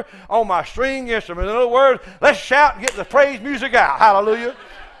singer on my string instrument. In other words, let's shout and get the praise music out. Hallelujah.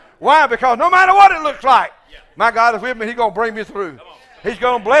 Why? Because no matter what it looks like, my God is with me. He's going to bring me through. He's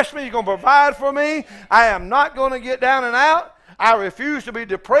going to bless me. He's going to provide for me. I am not going to get down and out. I refuse to be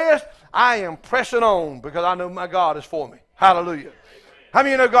depressed. I am pressing on because I know my God is for me. Hallelujah. How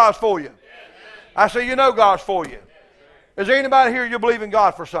many of you know God's for you? I say you know God's for you. Is there anybody here you believe in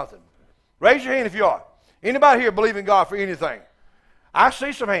God for something? Raise your hand if you are. Anybody here believe in God for anything? I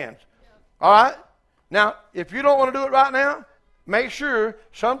see some hands. All right? Now, if you don't want to do it right now, make sure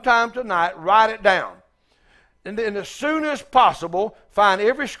sometime tonight, write it down. And then as soon as possible, find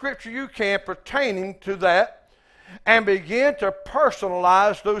every scripture you can pertaining to that and begin to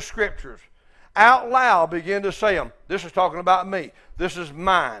personalize those scriptures. Out loud, begin to say them. This is talking about me. This is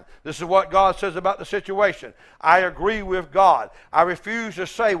mine. This is what God says about the situation. I agree with God. I refuse to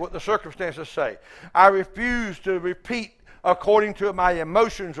say what the circumstances say. I refuse to repeat according to my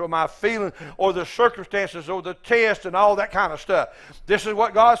emotions or my feelings or the circumstances or the test and all that kind of stuff. This is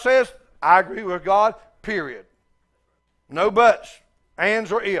what God says. I agree with God, period. No buts,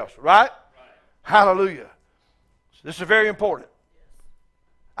 ands, or ifs, right? Hallelujah. This is very important.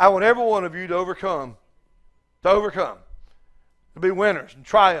 I want every one of you to overcome, to be winners and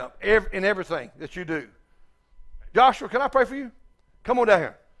triumph in everything that you do. Joshua, can I pray for you? Come on down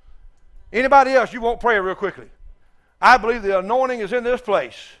here. Anybody else, you want prayer real quickly? I believe the anointing is in this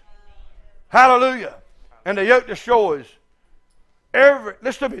place. Hallelujah. And the yoke destroys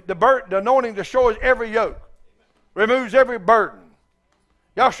listen to me, the anointing destroys every yoke. Removes every burden.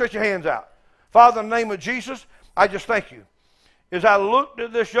 Y'all stretch your hands out. Father, in the name of Jesus, I just thank you. As I looked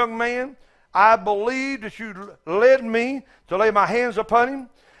at this young man, I believe that you led me to lay my hands upon him.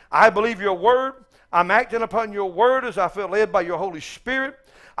 I believe your word. I'm acting upon your word as I feel led by your Holy Spirit.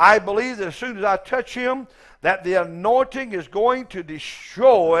 I believe that as soon as I touch him, that the anointing is going to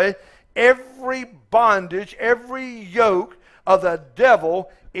destroy every bondage, every yoke of the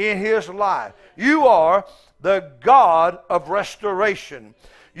devil in his life. You are the God of restoration.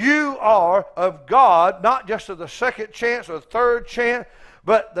 You are of God, not just of the second chance or third chance,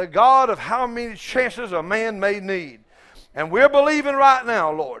 but the God of how many chances a man may need. And we're believing right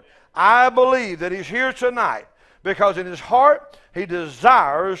now, Lord. I believe that he's here tonight because in his heart he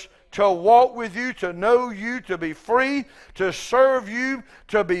desires to walk with you, to know you, to be free, to serve you,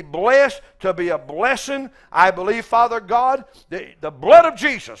 to be blessed, to be a blessing. I believe, Father God, the blood of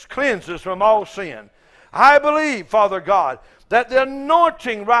Jesus cleanses from all sin. I believe, Father God, that the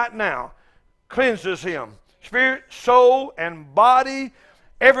anointing right now cleanses him. Spirit, soul, and body,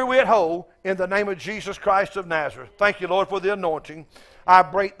 every whit whole, in the name of Jesus Christ of Nazareth. Thank you, Lord, for the anointing. I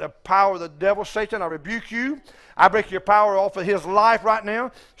break the power of the devil, Satan. I rebuke you. I break your power off of his life right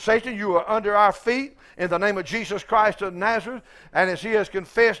now. Satan, you are under our feet in the name of Jesus Christ of Nazareth. And as he has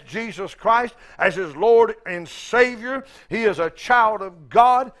confessed Jesus Christ as his Lord and Savior, he is a child of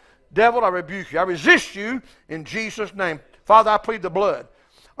God. Devil, I rebuke you. I resist you in Jesus' name. Father, I plead the blood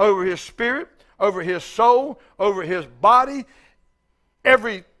over his spirit, over his soul, over his body,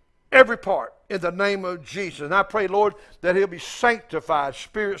 every part in the name of Jesus. And I pray, Lord, that he'll be sanctified,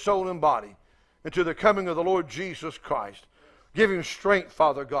 spirit, soul, and body, until the coming of the Lord Jesus Christ. Give him strength,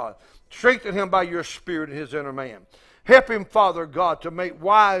 Father God. Strengthen him by your Spirit in his inner man. Help him, Father God, to make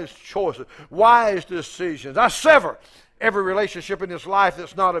wise choices, wise decisions. I sever every relationship in his life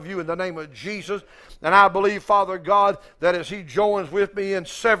that's not of you in the name of Jesus. And I believe, Father God, that as he joins with me in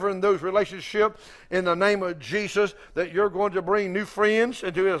severing those relationships in the name of Jesus, that you're going to bring new friends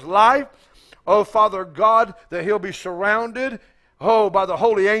into his life. Oh, Father God, that he'll be surrounded, by the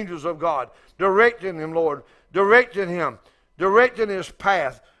holy angels of God, directing him, Lord, directing him, directing his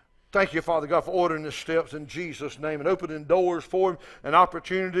path. Thank you, Father God, for ordering his steps in Jesus' name and opening doors for him, an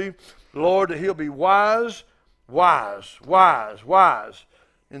opportunity, Lord, that he'll be wise,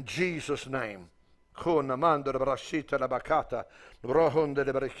 in Jesus' name. Sheila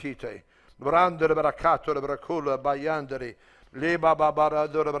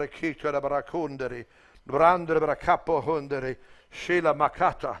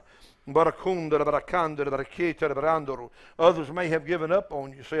Makata, others may have given up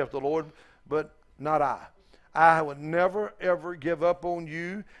on you, saith the Lord, but not I. I would never, ever give up on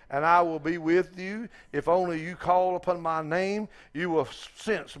you, and I will be with you. If only you call upon my name, you will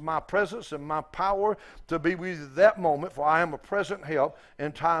sense my presence and my power to be with you at that moment, for I am a present help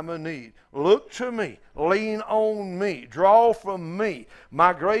in time of need. Look to me, lean on me, draw from me.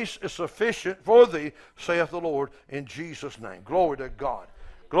 My grace is sufficient for thee, saith the Lord, in Jesus' name. Glory to God.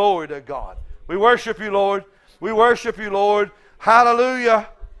 Glory to God. We worship you, Lord. We worship you, Lord. Hallelujah.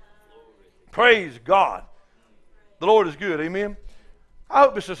 Praise God. The Lord is good, amen. I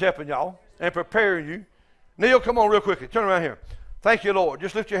hope this is helping y'all and preparing you. Neil, come on real quickly. Turn around here. Thank you, Lord.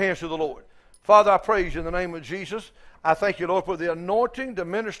 Just lift your hands to the Lord. Father, I praise you in the name of Jesus. I thank you, Lord, for the anointing to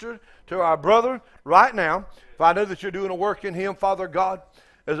minister to our brother right now. For I know that you're doing a work in him, Father God.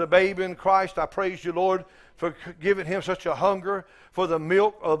 As a babe in Christ, I praise you, Lord, for giving him such a hunger for the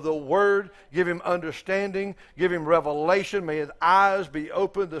milk of the Word. Give him understanding. Give him revelation. May his eyes be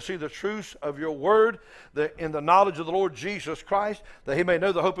open to see the truths of your Word, in the knowledge of the Lord Jesus Christ, that he may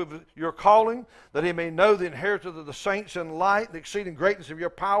know the hope of your calling, that he may know the inheritance of the saints in light, the exceeding greatness of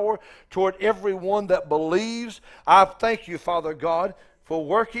your power toward everyone that believes. I thank you, Father God, for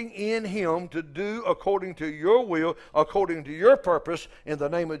working in him to do according to your will, according to your purpose, in the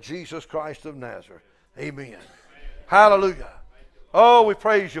name of Jesus Christ of Nazareth. Amen. Hallelujah. Oh, we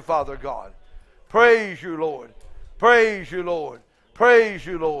praise you, Father God. Praise you, Lord. Praise you, Lord. Praise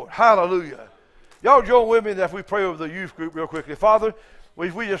you, Lord. Hallelujah. Y'all join with me if we pray over the youth group real quickly. Father, we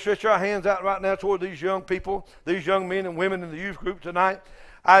just stretch our hands out right now toward these young people, these young men and women in the youth group tonight.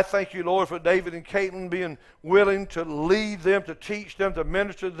 I thank you, Lord, for David and Caitlin being willing to lead them, to teach them, to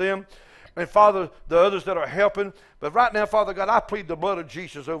minister to them. And, Father, the others that are helping. But right now, Father God, I plead the blood of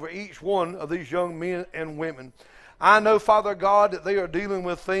Jesus over each one of these young men and women. I know, Father God, that they are dealing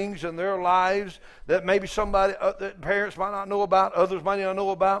with things in their lives that maybe somebody, that parents might not know about, others might not know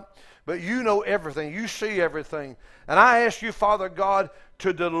about. But you know everything. You see everything. And I ask you, Father God,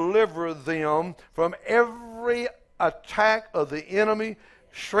 to deliver them from every attack of the enemy.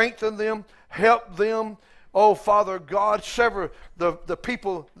 Strengthen them. Help them. Oh, Father God, sever the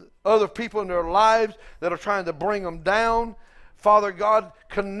people, other people in their lives that are trying to bring them down. Father God,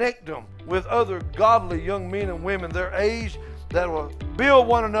 connect them with other godly young men and women their age that will build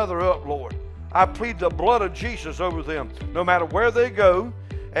one another up, Lord. I plead the blood of Jesus over them. No matter where they go,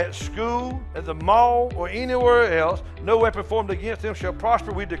 at school, at the mall, or anywhere else, no weapon formed against them shall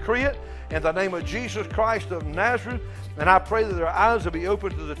prosper. We decree it in the name of Jesus Christ of Nazareth. And I pray that their eyes will be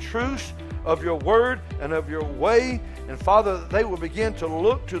open to the truths of your word and of your way. And Father, that they will begin to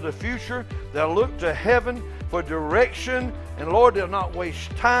look to the future. They'll look to heaven for direction. And Lord, they'll not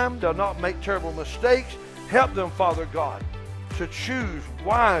waste time. They'll not make terrible mistakes. Help them, Father God, to choose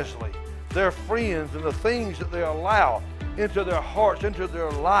wisely their friends and the things that they allow into their hearts, into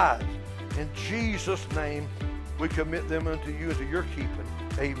their lives. In Jesus' name, we commit them unto you, into your keeping.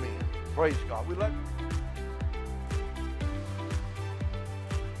 Amen. Praise God. We love you.